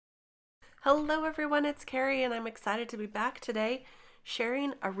Hello everyone, it's Kari and I'm excited to be back today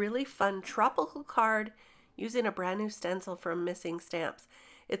sharing a really fun tropical card using a brand new stencil from Missing Stamps.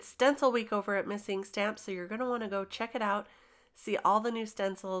 It's stencil week over at Missing Stamps, so you're going to want to go check it out, see all the new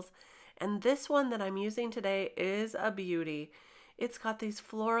stencils, and this one that I'm using today is a beauty. It's got these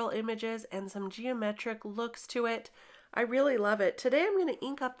floral images and some geometric looks to it. I really love it. Today I'm going to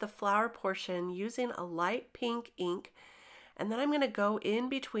ink up the flower portion using a light pink ink. And then I'm going to go in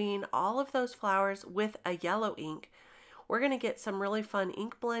between all of those flowers with a yellow ink. We're going to get some really fun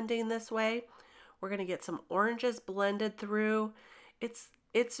ink blending this way. We're going to get some oranges blended through.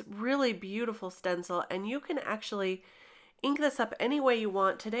 It's really beautiful stencil, and you can actually ink this up any way you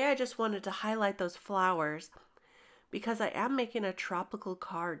want. Today I just wanted to highlight those flowers because I am making a tropical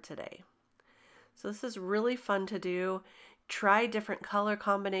card today. So this is really fun to do. Try different color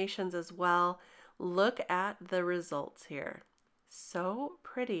combinations as well. Look at the results here. So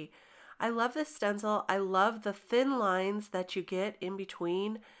pretty. I love this stencil. I love the thin lines that you get in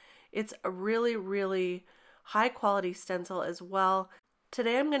between. It's a really, really high quality stencil as well.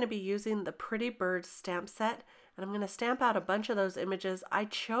 Today I'm going to be using the Pretty Birds stamp set, and I'm going to stamp out a bunch of those images. I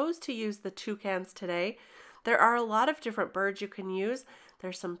chose to use the toucans today. There are a lot of different birds you can use.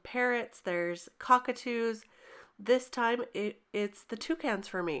 There's some parrots, there's cockatoos. This time it's the toucans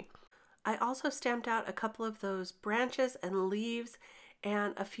for me. I also stamped out a couple of those branches and leaves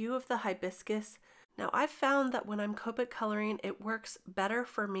and a few of the hibiscus. Now I've found that when I'm Copic coloring, it works better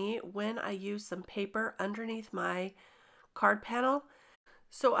for me when I use some paper underneath my card panel.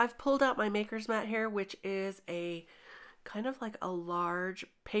 So I've pulled out my maker's mat here, which is a kind of like a large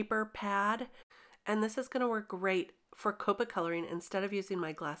paper pad. And this is going to work great for Copic coloring instead of using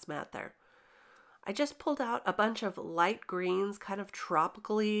my glass mat there. I just pulled out a bunch of light greens, kind of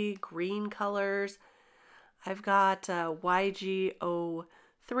tropically green colors. I've got YG03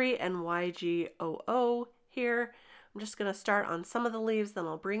 and YG00 here. I'm just going to start on some of the leaves, then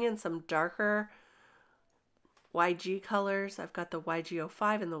I'll bring in some darker YG colors. I've got the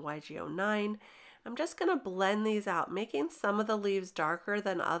YG05 and the YG09. I'm just going to blend these out, making some of the leaves darker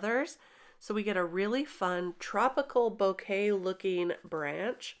than others, so we get a really fun tropical bouquet looking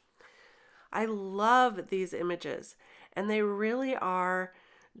branch. I love these images, and they really are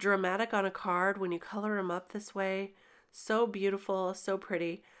dramatic on a card when you color them up this way. So beautiful, so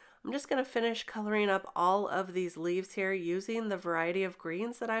pretty. I'm just going to finish coloring up all of these leaves here using the variety of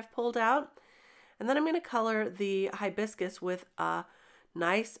greens that I've pulled out. And then I'm going to color the hibiscus with a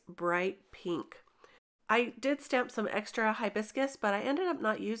nice bright pink. I did stamp some extra hibiscus, but I ended up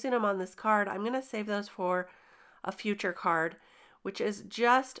not using them on this card. I'm going to save those for a future card, which is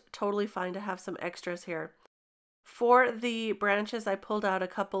just totally fine to have some extras here. For the branches, I pulled out a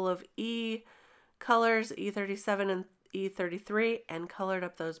couple of E colors, E37 and E33, and colored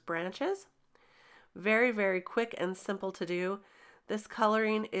up those branches. Very, very quick and simple to do. This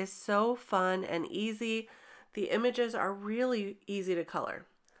coloring is so fun and easy. The images are really easy to color.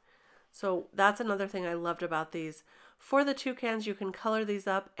 So that's another thing I loved about these. For the toucans, you can color these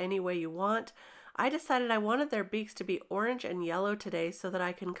up any way you want. I decided I wanted their beaks to be orange and yellow today so that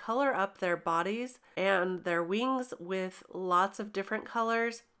I can color up their bodies and their wings with lots of different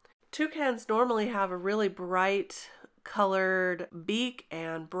colors. Toucans normally have a really bright colored beak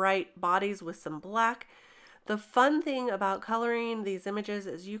and bright bodies with some black. The fun thing about coloring these images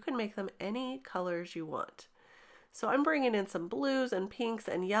is you can make them any colors you want. So I'm bringing in some blues and pinks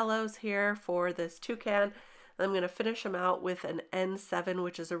and yellows here for this toucan. I'm going to finish them out with an N7,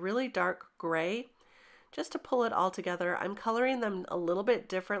 which is a really dark gray. Just to pull it all together, I'm coloring them a little bit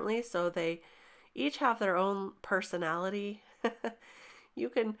differently so they each have their own personality. You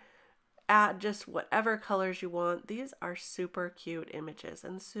can add just whatever colors you want. These are super cute images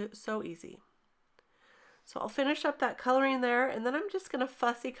and so easy. So I'll finish up that coloring there, and then I'm just going to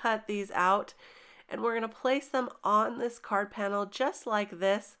fussy cut these out, and we're going to place them on this card panel just like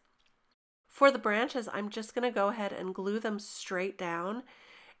this. For the branches, I'm just going to go ahead and glue them straight down.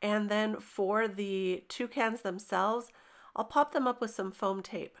 And then for the toucans themselves, I'll pop them up with some foam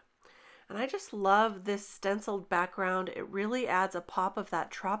tape. And I just love this stenciled background. It really adds a pop of that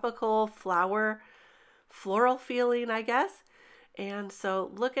tropical flower, floral feeling, I guess. And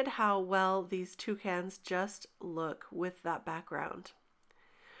so look at how well these toucans just look with that background.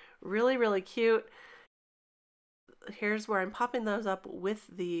 Really, really cute. Here's where I'm popping those up with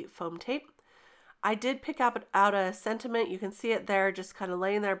the foam tape. I did pick out a sentiment. You can see it there just kind of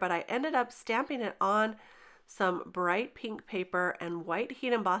laying there, but I ended up stamping it on some bright pink paper and white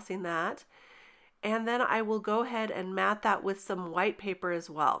heat embossing that. And then I will go ahead and mat that with some white paper as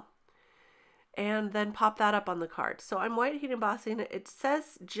well. and then pop that up on the card. So I'm white heat embossing it. It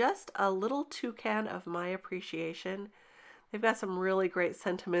says just a little toucan of my appreciation. They've got some really great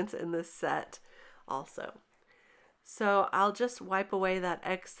sentiments in this set also. So I'll just wipe away that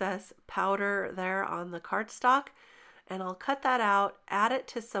excess powder there on the cardstock, and I'll cut that out, add it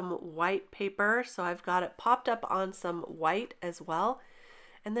to some white paper. So I've got it popped up on some white as well.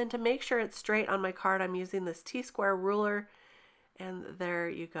 And then to make sure it's straight on my card, I'm using this T-square ruler, and there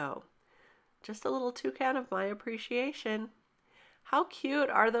you go. Just a little toucan of my appreciation. How cute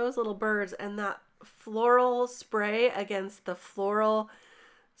are those little birds, and that floral spray against the floral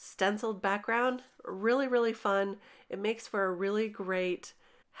stenciled background? Really, really fun. It makes for a really great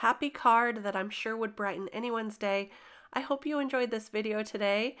happy card that I'm sure would brighten anyone's day. I hope you enjoyed this video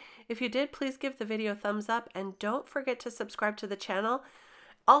today. If you did, please give the video a thumbs up and don't forget to subscribe to the channel.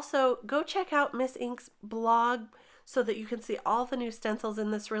 Also, go check out Miss Ink's blog so that you can see all the new stencils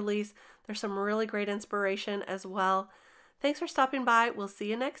in this release. There's some really great inspiration as well. Thanks for stopping by. We'll see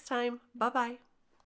you next time. Bye-bye.